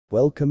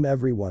Welcome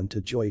everyone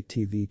to Joy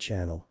TV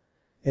channel.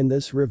 In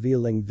this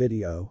revealing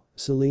video,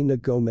 Selena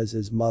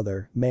Gomez's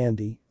mother,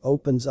 Mandy,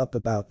 opens up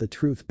about the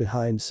truth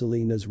behind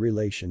Selena's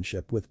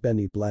relationship with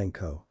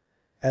Blanco.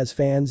 As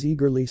fans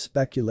eagerly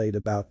speculate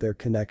about their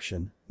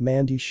connection,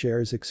 Mandy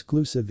shares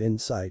exclusive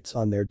insights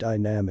on their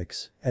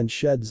dynamics and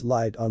sheds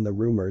light on the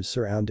rumors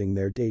surrounding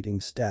their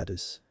dating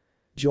status.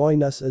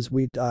 Join us as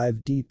we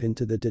dive deep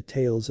into the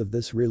details of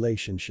this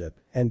relationship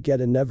and get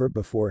a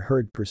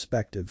never-before-heard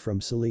perspective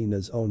from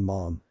Selena's own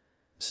mom.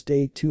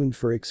 Stay tuned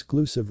for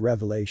exclusive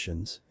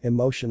revelations,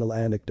 emotional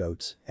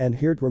anecdotes, and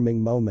heartwarming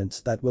moments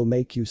that will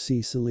make you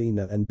see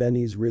Selena and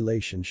Benny's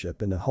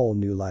relationship in a whole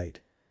new light.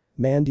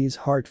 Mandy's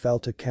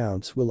heartfelt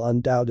accounts will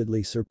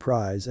undoubtedly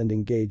surprise and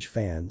engage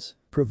fans,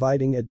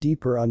 providing a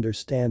deeper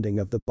understanding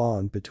of the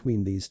bond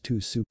between these two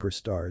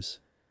superstars.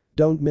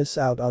 Don't miss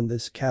out on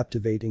this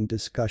captivating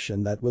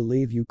discussion that will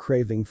leave you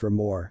craving for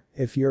more.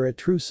 If you're a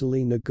true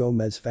Selena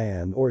Gomez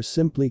fan or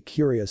simply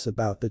curious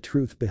about the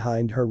truth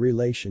behind her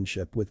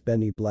relationship with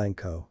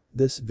Blanco,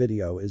 this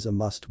video is a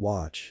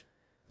must-watch.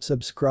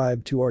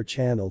 Subscribe to our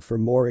channel for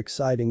more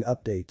exciting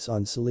updates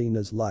on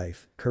Selena's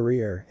life,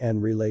 career,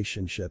 and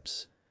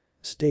relationships.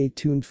 Stay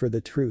tuned for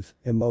the truth,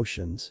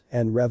 emotions,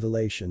 and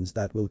revelations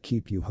that will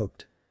keep you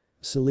hooked.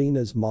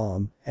 Selena's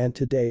mom, and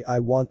today I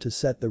want to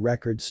set the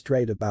record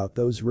straight about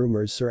those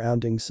rumors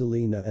surrounding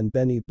Selena and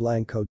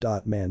Blanco.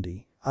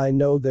 Mandy, I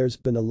know there's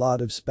been a lot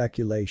of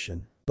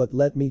speculation, but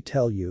let me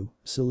tell you,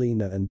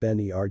 Selena and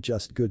Benny are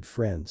just good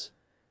friends.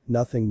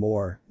 Nothing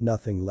more,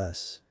 nothing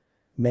less.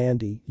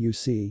 Mandy, you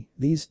see,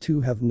 these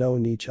two have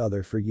known each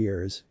other for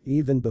years,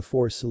 even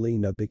before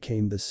Selena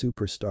became the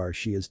superstar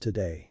she is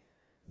today.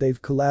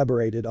 They've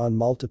collaborated on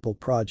multiple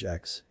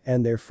projects,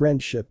 and their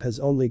friendship has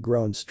only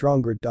grown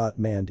stronger.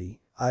 Mandy,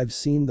 I've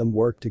seen them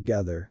work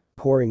together,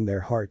 pouring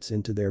their hearts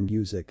into their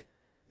music.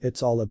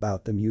 It's all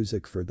about the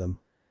music for them.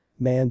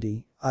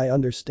 Mandy, I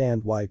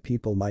understand why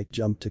people might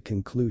jump to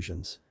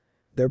conclusions.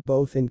 They're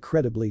both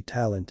incredibly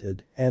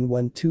talented, and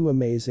when two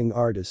amazing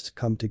artists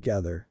come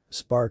together,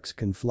 sparks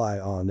can fly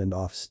on and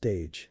off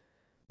stage.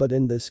 But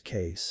in this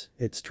case,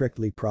 it's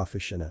strictly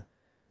professional.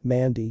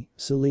 Mandy,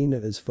 Selena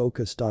is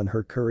focused on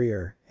her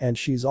career, and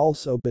she's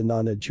also been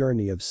on a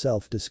journey of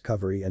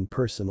self-discovery and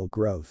personal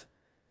growth.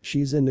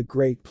 She's in a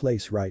great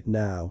place right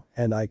now,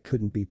 and I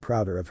couldn't be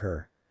prouder of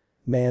her.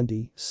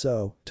 Mandy,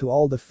 so, to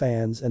all the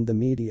fans and the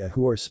media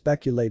who are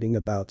speculating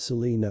about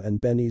Selena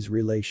and Benny's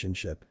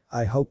relationship,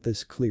 I hope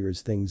this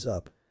clears things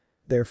up.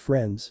 They're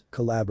friends,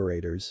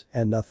 collaborators,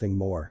 and nothing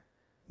more.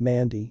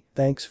 Mandy,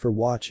 thanks for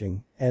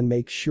watching, and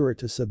make sure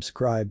to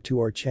subscribe to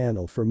our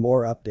channel for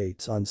more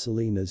updates on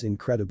Selena's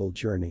incredible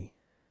journey.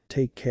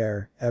 Take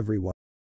care, everyone.